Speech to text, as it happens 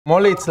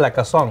Mole, it's like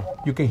a song.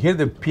 You can hear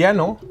the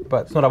piano,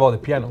 but it's not about the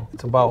piano.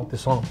 It's about the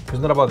song. It's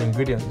not about the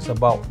ingredients. It's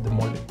about the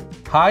mole.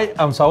 Hi,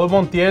 I'm Saúl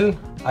Montiel.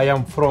 I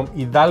am from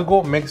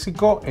Hidalgo,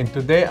 Mexico, and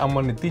today I'm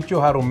going to teach you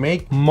how to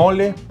make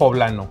mole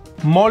poblano.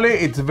 Mole,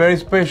 it's very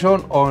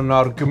special on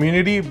our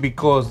community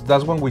because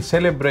that's when we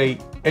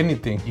celebrate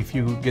anything. If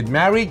you get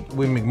married,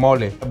 we make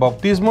mole.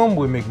 Bautismo,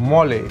 we make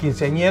mole.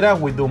 Quinceañera,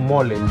 we do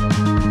mole.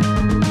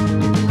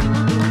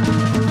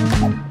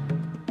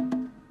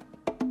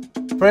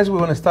 First, we're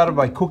gonna start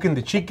by cooking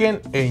the chicken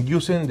and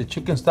using the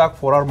chicken stock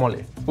for our mole.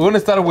 We're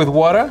gonna start with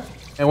water.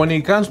 And when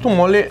it comes to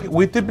mole,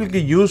 we typically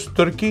use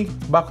turkey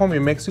back home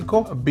in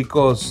Mexico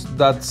because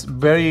that's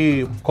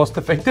very cost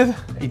effective.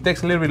 It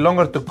takes a little bit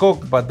longer to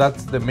cook, but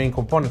that's the main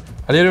component.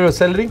 A little bit of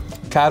celery,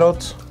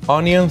 carrots,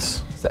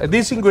 onions.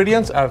 These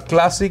ingredients are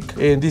classic,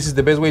 and this is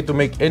the best way to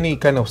make any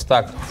kind of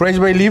stock. Fresh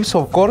bay leaves,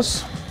 of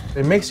course.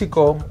 In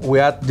Mexico, we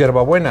add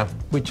hierbabuena,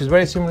 which is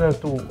very similar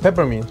to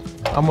peppermint.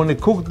 I'm gonna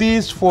cook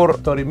this for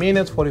 30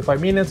 minutes, 45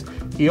 minutes.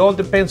 It all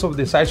depends on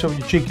the size of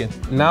your chicken.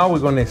 Now we're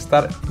gonna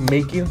start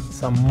making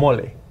some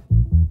mole.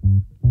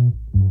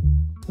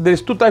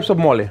 There's two types of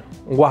mole,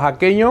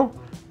 oaxaqueño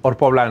or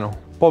poblano.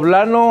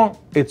 Poblano,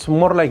 it's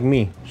more like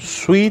me,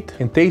 sweet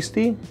and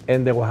tasty,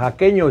 and the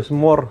oaxaqueño is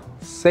more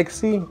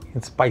sexy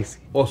and spicy,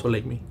 also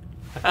like me.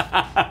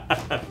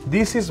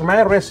 This is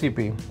my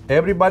recipe.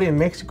 Everybody in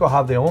Mexico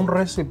have their own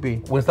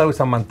recipe. We start with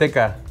some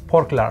manteca,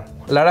 pork lard.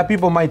 A lot of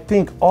people might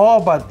think,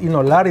 oh, but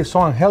lard is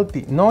so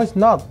unhealthy. No, it's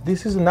not.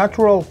 This is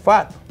natural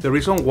fat. The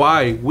reason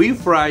why we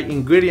fry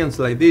ingredients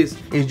like this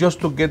is just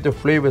to get the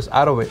flavors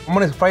out of it. I'm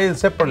gonna fry it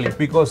separately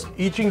because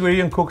each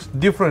ingredient cooks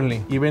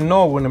differently. Even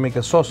though we're gonna make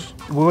a sauce,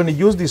 we're gonna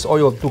use this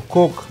oil to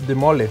cook the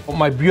mole.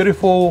 My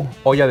beautiful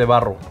olla de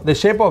barro. The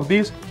shape of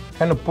this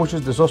kind of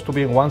pushes the sauce to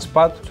be in one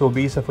spot, so it'll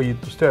be easier for you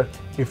to stir.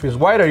 If it's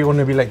wider, you're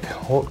gonna be like,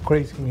 oh,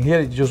 crazy.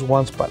 Here it's just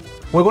one spot.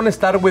 We're gonna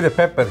start with the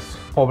peppers.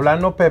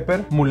 Poblano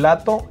pepper,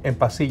 mulatto, and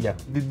pasilla.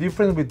 The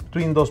difference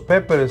between those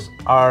peppers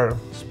are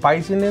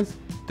spiciness,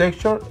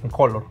 texture, and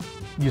color.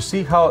 You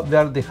see how they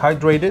are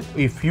dehydrated?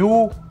 If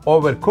you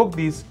overcook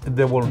this,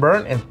 they will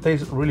burn and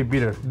taste really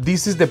bitter.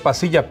 This is the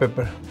pasilla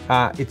pepper.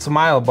 It's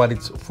mild, but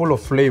it's full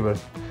of flavor.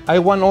 I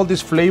want all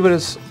these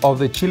flavors of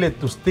the chile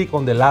to stick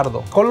on the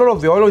lardo. Color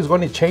of the oil is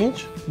going to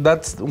change.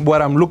 That's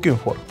what I'm looking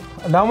for.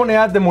 Now I'm going to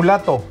add the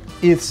mulatto.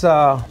 It's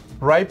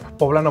ripe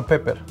poblano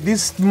pepper.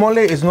 This mole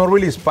is not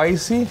really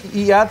spicy.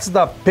 It adds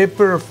the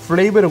pepper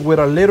flavor with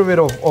a little bit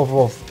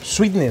of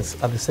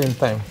sweetness at the same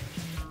time.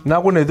 Now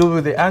we're going to do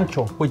with the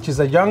ancho, which is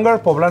a younger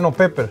poblano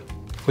pepper.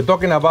 We're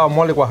talking about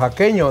mole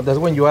oaxaqueño. That's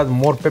when you add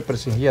more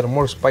peppers in here,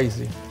 more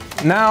spicy.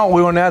 Now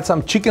we're going to add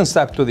some chicken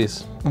stock to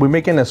this. We're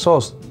making a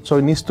sauce, so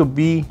it needs to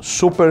be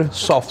super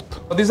soft.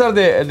 These are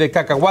the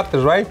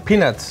cacahuates, right?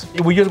 Peanuts.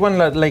 We just want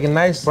like a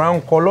nice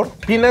brown color.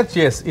 Peanuts,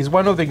 yes, is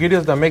one of the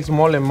ingredients that makes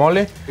mole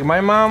mole.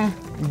 My mom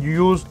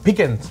used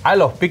pecans. I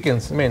love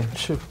pecans, man.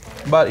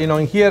 But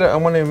in here, I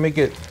want to make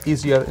it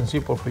easier and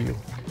simple for you.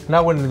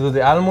 Now we're going to do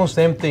the almost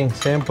same thing,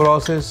 same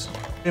process.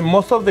 And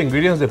most of the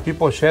ingredients that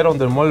people share on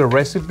their mole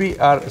recipe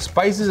are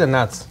spices and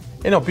nuts.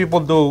 People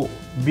do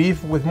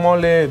beef with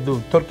mole,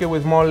 do turkey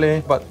with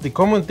mole, but the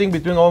common thing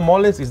between all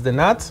moles is the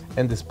nuts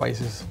and the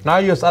spices. Now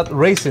you just add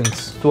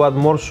raisins to add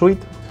more sweet,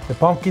 the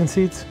pumpkin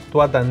seeds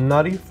to add a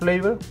nutty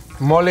flavor.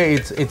 Mole,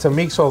 it's a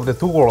mix of the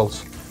two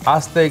worlds,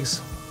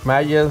 Aztecs,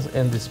 Mayas,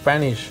 and the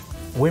Spanish.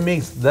 We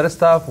mix their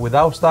stuff with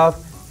our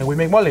stuff, and we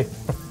make mole.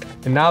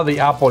 And now the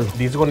apple.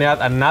 This is going to add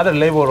another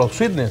level of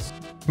sweetness.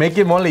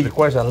 Making mole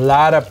requires a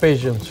lot of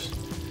patience.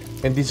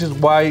 And this is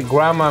why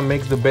grandma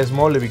makes the best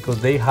mole,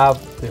 because they have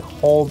the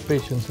whole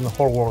patience in the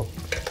whole world.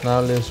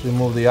 Now let's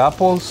remove the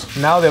apples.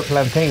 Now the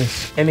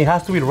plantains. And it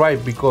has to be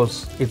ripe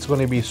because it's going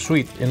to be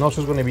sweet. And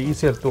also it's going to be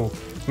easier to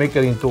make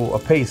it into a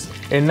paste.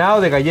 And now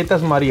the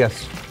galletas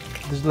Marias.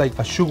 This is like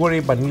a sugary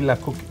vanilla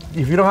cookie.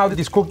 If you don't have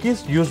these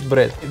cookies, use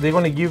bread. They're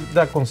going to give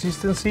that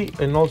consistency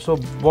and also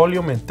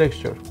volume and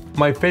texture.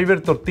 My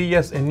favorite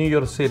tortillas in New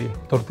York City,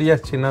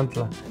 tortillas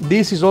chinantla.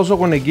 This is also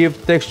going to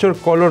give texture,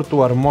 color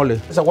to our mole.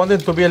 I want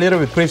them to be a little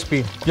bit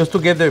crispy, just to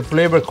get the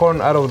flavor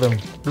corn out of them.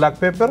 Black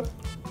pepper,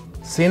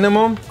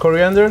 cinnamon,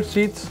 coriander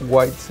seeds,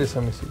 white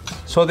sesame seeds.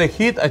 So the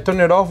heat, I turn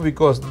it off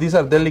because these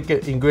are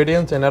delicate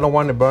ingredients and I don't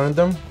want to burn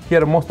them.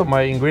 Here are most of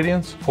my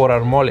ingredients for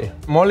our mole.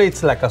 Mole,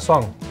 it's like a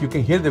song. You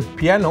can hear the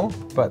piano,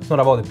 but it's not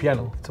about the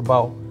piano. It's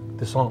about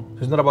the song.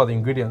 It's not about the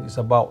ingredient, it's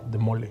about the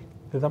mole.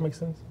 Does that make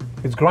sense?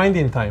 It's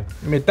grinding time.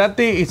 Metate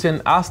is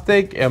an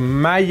Aztec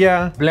and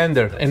Maya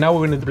blender. And now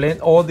we're going to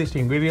blend all these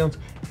ingredients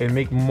and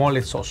make mole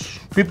sauce.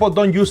 People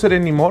don't use it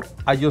anymore.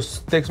 I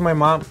just text my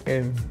mom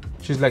and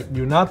she's like,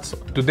 you nuts?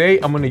 Today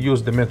I'm going to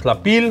use the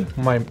metlapil,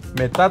 my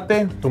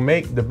metate, to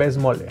make the best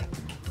mole.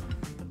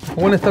 I'm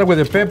going to start with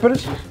the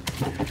peppers.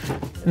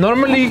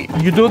 Normally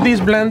you do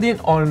this blending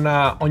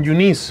on your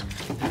knees,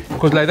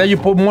 because like that you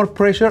put more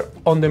pressure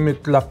on the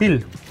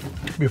metlapil.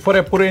 Before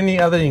I put any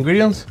other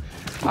ingredients,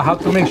 I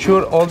have to make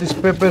sure all these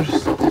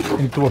peppers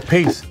into a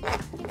paste.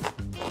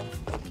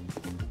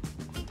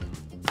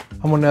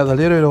 I'm gonna add a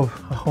little bit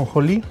of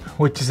ajonjolí,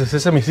 which is the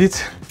sesame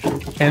seeds.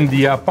 and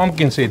the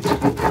pumpkin seeds.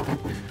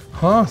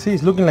 Huh, see,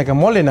 it's looking like a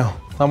mole now.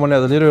 I'm gonna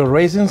add a little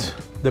raisins,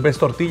 the best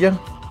tortilla,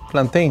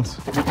 plantains,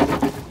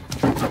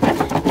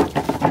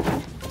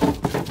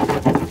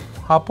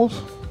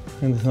 apples,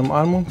 and some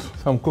almonds,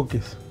 some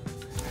cookies.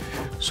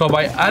 So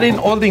by adding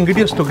all the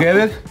ingredients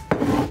together,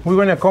 we're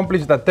gonna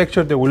accomplish the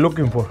texture that we're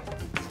looking for.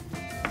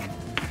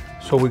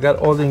 So we got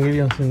all the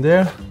ingredients in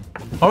there.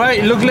 All right,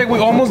 it looks like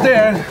we're almost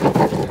there.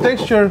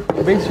 Texture,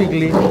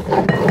 basically,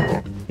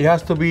 it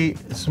has to be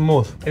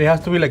smooth. And it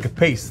has to be like a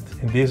paste.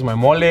 And this is my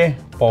mole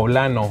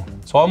poblano.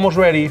 It's almost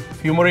ready. A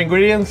few more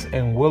ingredients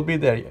and we'll be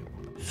there yet.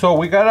 So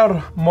we got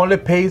our mole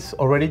paste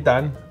already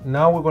done.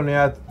 Now we're gonna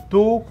add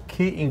 2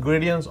 key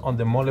ingredients on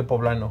the mole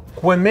poblano.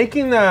 When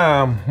making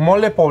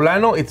mole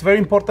poblano, it's very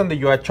important that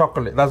you add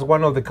chocolate. That's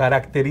one of the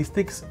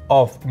characteristics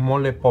of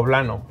mole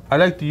poblano. I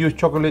like to use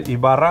chocolate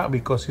Ibarra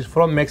because it's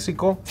from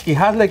Mexico. It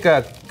has like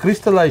a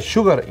crystallized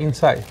sugar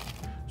inside.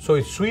 So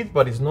it's sweet,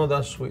 but it's not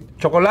that sweet.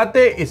 Chocolate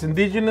is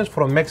indigenous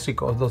from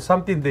Mexico. So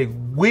something that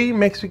we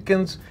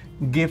Mexicans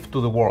give to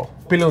the world.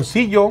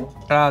 Piloncillo,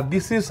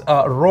 this is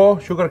raw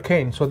sugar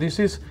cane. So this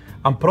is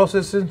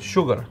unprocessed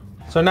sugar.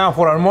 So now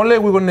for our mole,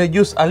 we're gonna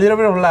use a little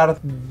bit of lard.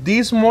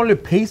 This mole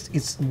paste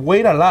is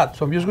weighed a lot.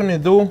 So I'm just gonna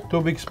do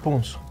 2 big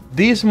spoons.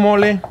 This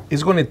mole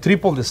is gonna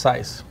triple the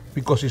size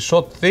because it's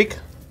so thick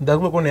that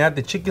we're gonna add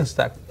the chicken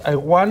stock. I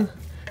want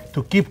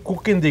to keep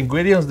cooking the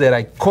ingredients that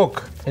I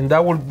cook, and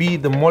that will be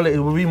the mole. It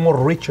will be more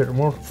richer,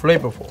 more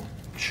flavorful.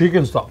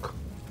 Chicken stock.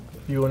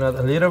 You're gonna add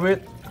a little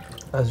bit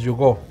as you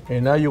go.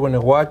 And now you're gonna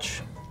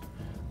watch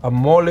a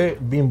mole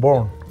being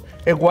born.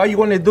 And why you're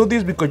gonna do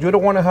this? Because you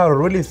don't wanna have a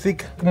really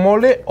thick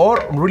mole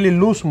or really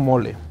loose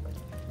mole.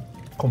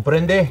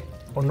 Comprende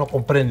or no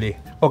comprende?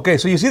 Okay,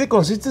 so you see the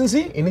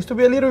consistency? It needs to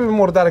be a little bit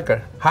more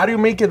darker. How do you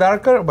make it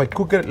darker? By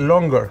cooking it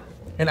longer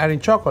and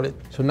adding chocolate.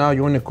 So now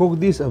you wanna cook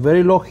this at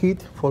very low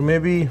heat for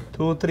maybe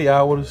 2-3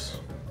 hours.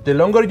 The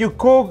longer you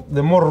cook,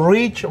 the more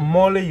rich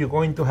mole you're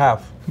going to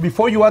have.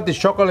 Before you add the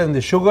chocolate and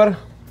the sugar,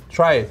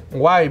 try it.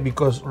 Why?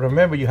 Because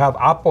remember, you have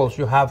apples,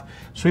 you have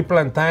sweet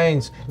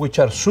plantains, which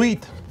are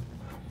sweet.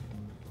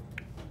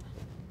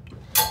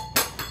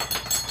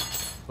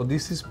 So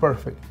this is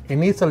perfect. It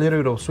needs a little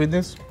bit of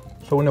sweetness.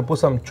 So we're gonna put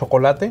some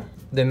chocolate.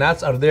 The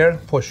nuts are there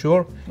for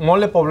sure.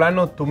 Mole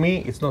poblano, to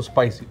me, it's not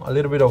spicy. A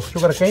little bit of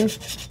sugar cane,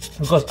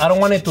 because I don't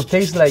want it to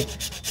taste like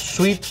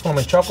sweet from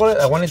a chocolate.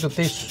 I want it to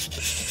taste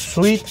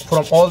sweet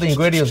from all the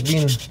ingredients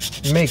being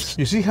mixed.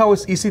 You see how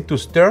it's easy to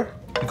stir?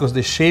 Because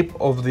the shape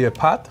of the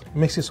pot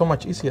makes it so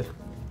much easier.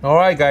 All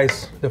right,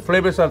 guys, the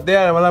flavors are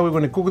there. And we're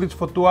gonna cook this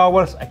for 2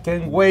 hours. I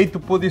can't wait to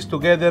put this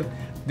together.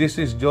 This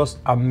is just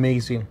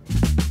amazing.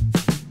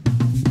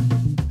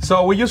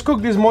 So we just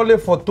cooked this mole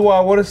for 2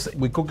 hours.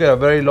 We cook it at a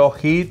very low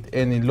heat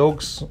and it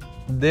looks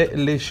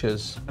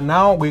delicious.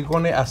 Now we're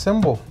gonna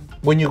assemble.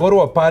 When you go to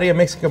a party, a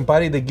Mexican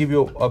party, they give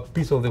you a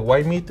piece of the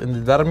white meat and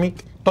the dark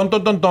meat. Ton,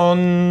 ton, ton,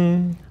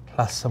 ton.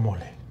 That's mole.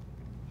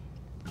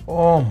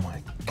 Oh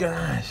my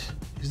gosh.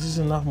 Is this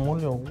enough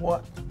mole or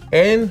what?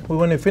 And we're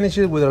gonna finish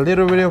it with a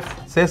little bit of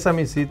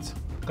sesame seeds.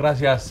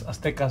 Gracias,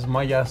 Aztecas,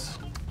 Mayas.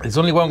 There's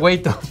only one way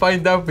to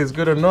find out if it's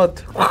good or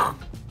not.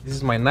 This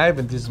is my knife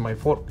and this is my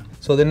fork.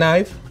 So the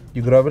knife,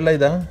 you grab it like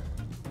that.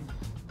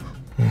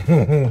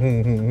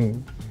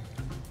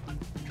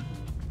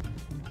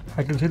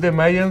 I can see the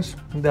Mayans,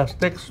 the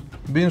Aztecs,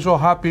 being so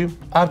happy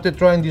after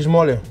trying this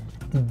mole.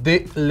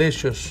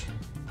 Delicious.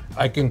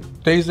 I can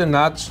taste the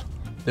nuts,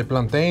 the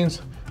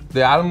plantains,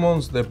 the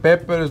almonds, the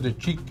peppers, the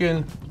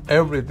chicken,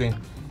 everything.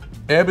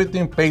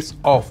 Everything pays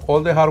off.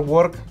 All the hard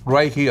work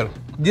right here.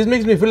 This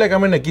makes me feel like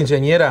I'm in a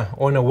quinceañera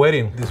or in a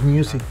wedding. This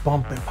music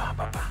pumping, pa,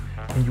 pa, pa.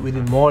 And you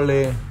eating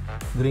mole,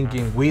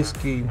 drinking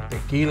whiskey,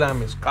 tequila,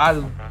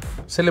 mezcal,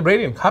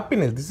 celebrating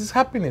happiness. This is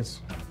happiness.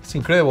 It's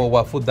incredible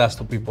what food does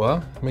to people,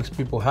 huh? Makes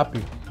people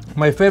happy.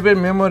 My favorite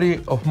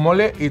memory of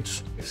mole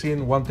is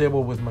sitting one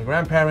table with my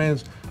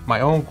grandparents,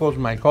 my uncles,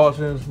 my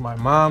cousins, my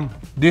mom.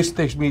 This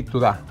takes me to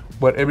that,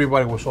 where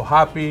everybody was so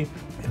happy.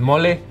 And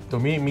mole, to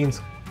me, means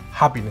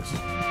happiness.